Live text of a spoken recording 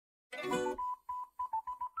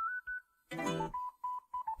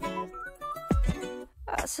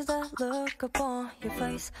see that look upon your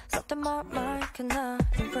face, something my mind cannot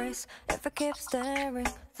embrace. If I keep staring,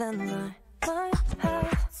 then I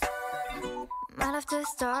might have to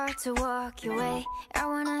start to walk your way. I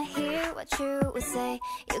wanna hear what you would say.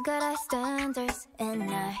 You got high standards and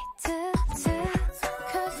I do too.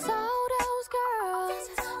 Cause all those girls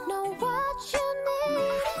know what you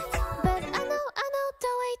need, but I know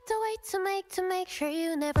the way to make sure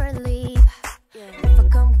you never leave. If I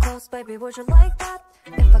come close, baby, would you like that?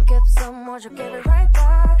 If I give some, would you give it right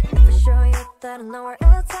back? If I show you that I know where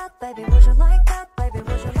it's at, baby, would you like that? Baby,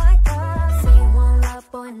 would you like that? Say you want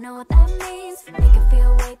love, boy, I know what that means. Make it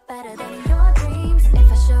feel way better than your dreams.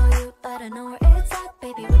 If I show you that I know where it's at,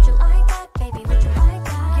 baby, would you like that? Baby, would you like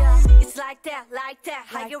that? Yeah, it's like that.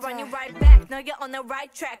 How you running right back? Now you're on the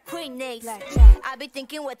right track. Queen Ace. I be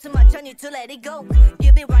thinking way too much, I need to let it go.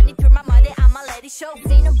 You be running through my mind, I'ma let it show.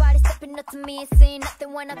 See nobody stepping up to me and saying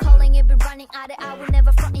nothing when I'm calling. You be running out of I would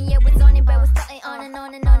never frontin'. Yeah, we're on it, but we're starting on and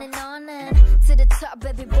on and on and on and to the top,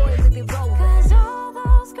 baby boy, we be rolling. Cause all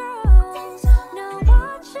those girls know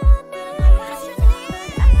what you need.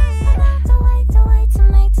 I know the way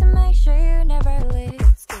to make sure you never leave.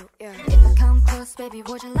 If I come close, baby,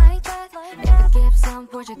 would you like that? If I give some,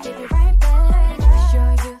 would you give it right back? If I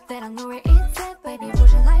show you that I know where it's at, baby,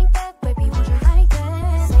 would you like that? Baby, would you like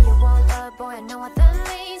that? Say you want love, boy, I know what that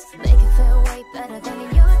means. Make it feel way better than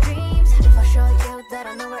in your dreams. If I show you that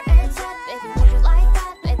I know where it's at, baby, would you like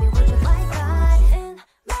that? Baby, would you like that? In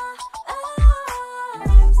my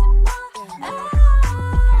arms, in my arms,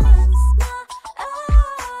 my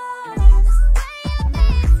arms. That's where you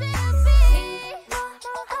need to be. In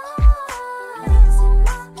my arms, in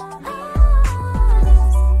my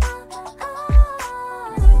arms, my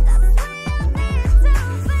arms. That's where you need to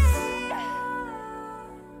be.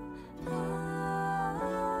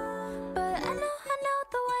 But I know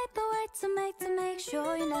the way to make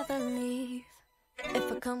sure you never leave.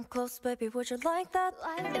 If I come close, baby, would you like that?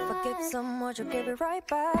 If I give some, would you give it right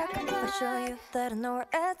back? If I show you that I know where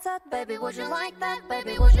it's at, baby, would you like that?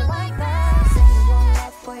 Baby, would you like that? Say you want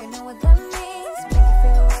love, boy, you know what that means. Make it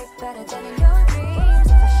feel way better than in your dreams.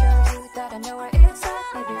 If I show you that I know where it's at,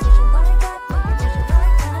 baby, would you like that? Baby, would you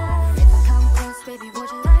like that? If I come close, baby, would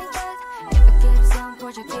you like that? If I give some,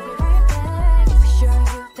 would you give it right back? If I show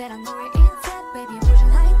you that I know where it's at, baby, would you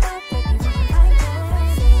like that? Baby, would you like that?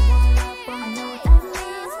 Say you want love, boy, I know what that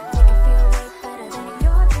means. Make it feel way better than in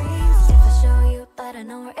your dreams. If I show you that I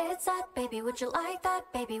know where it's at, baby, would you like that?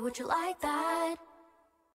 Baby, would you like that?